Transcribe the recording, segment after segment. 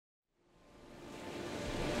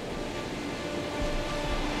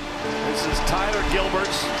This is Tyler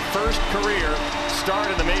Gilbert's first career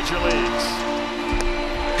start in the major leagues.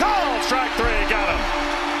 Call, strike three, got him.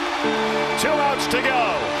 2 outs to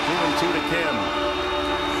go. 2-2 to Kim.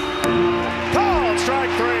 Call,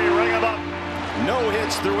 strike three, ring him up. No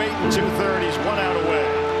hits through 8 2/3. He's 1 out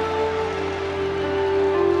away.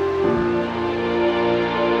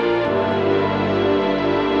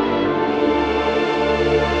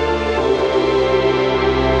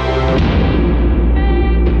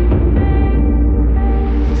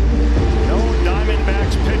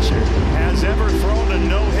 Ever thrown a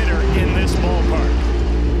no-hitter in this ballpark.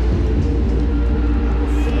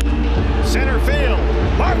 Center field,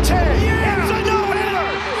 Marte, it's a no-hitter!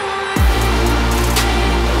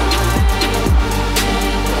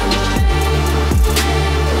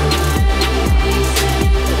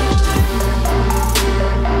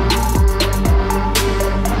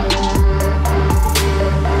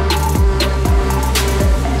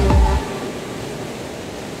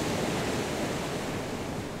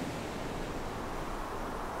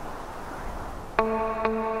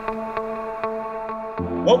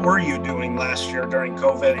 What were you doing last year during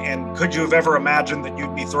COVID, and could you have ever imagined that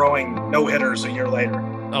you'd be throwing no-hitters a year later?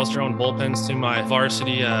 I was throwing bullpens to my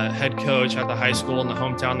varsity head coach at the high school in the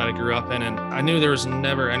hometown that I grew up in, and I knew there was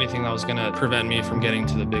never anything that was going to prevent me from getting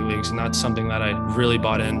to the big leagues, and that's something that I really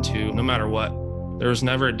bought into no matter what. There was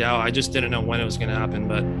never a doubt. I just didn't know when it was going to happen,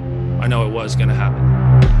 but I know it was going to happen.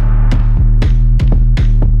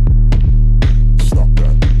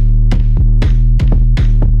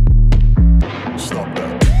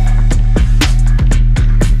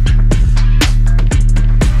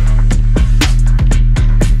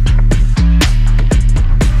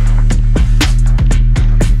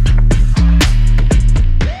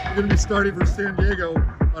 Starting for San Diego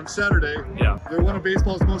on Saturday. Yeah. They're one of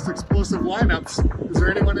baseball's most explosive lineups. Is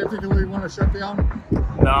there anyone in particular you want to shut down?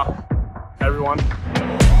 No, everyone.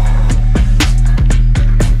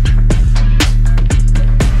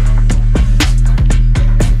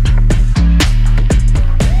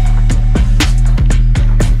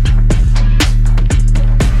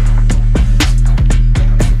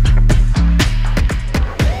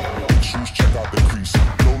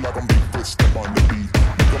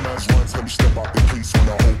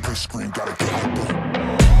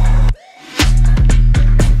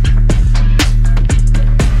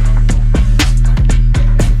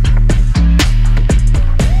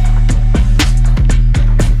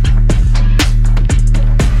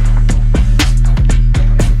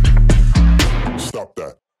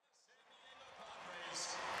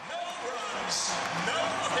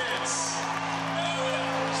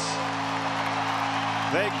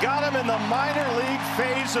 They got him in the minor league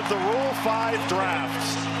phase of the Rule 5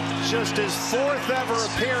 draft. Just his 4th ever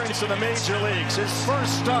appearance in the major leagues, his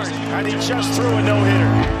first start, and he just threw a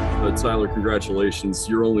no-hitter. Tyler, congratulations.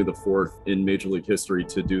 You're only the 4th in Major League history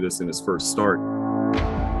to do this in his first start.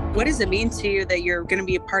 What does it mean to you that you're going to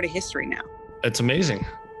be a part of history now? It's amazing.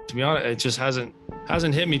 To be honest, it just hasn't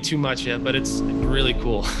hit me too much yet, but it's really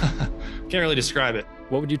cool. Can't really describe it.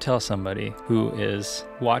 What would you tell somebody who is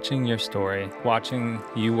watching your story, watching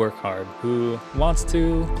you work hard, who wants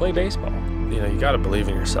to play baseball? You know, you got to believe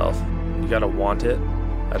in yourself. You got to want it.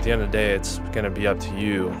 At the end of the day, it's going to be up to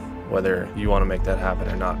you whether you want to make that happen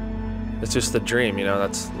or not. It's just the dream, you know.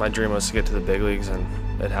 That's my dream, was to get to the big leagues, and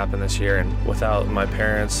it happened this year. And without my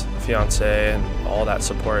parents, fiance, and all that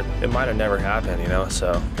support, it might have never happened, you know.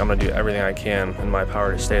 So I'm going to do everything I can in my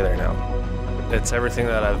power to stay there now. It's everything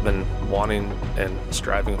that I've been wanting and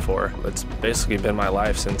striving for. It's basically been my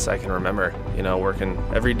life since I can remember, you know, working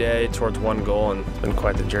every day towards one goal, and it's been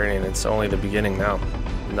quite the journey, and it's only the beginning now.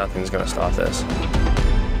 Nothing's going to stop this.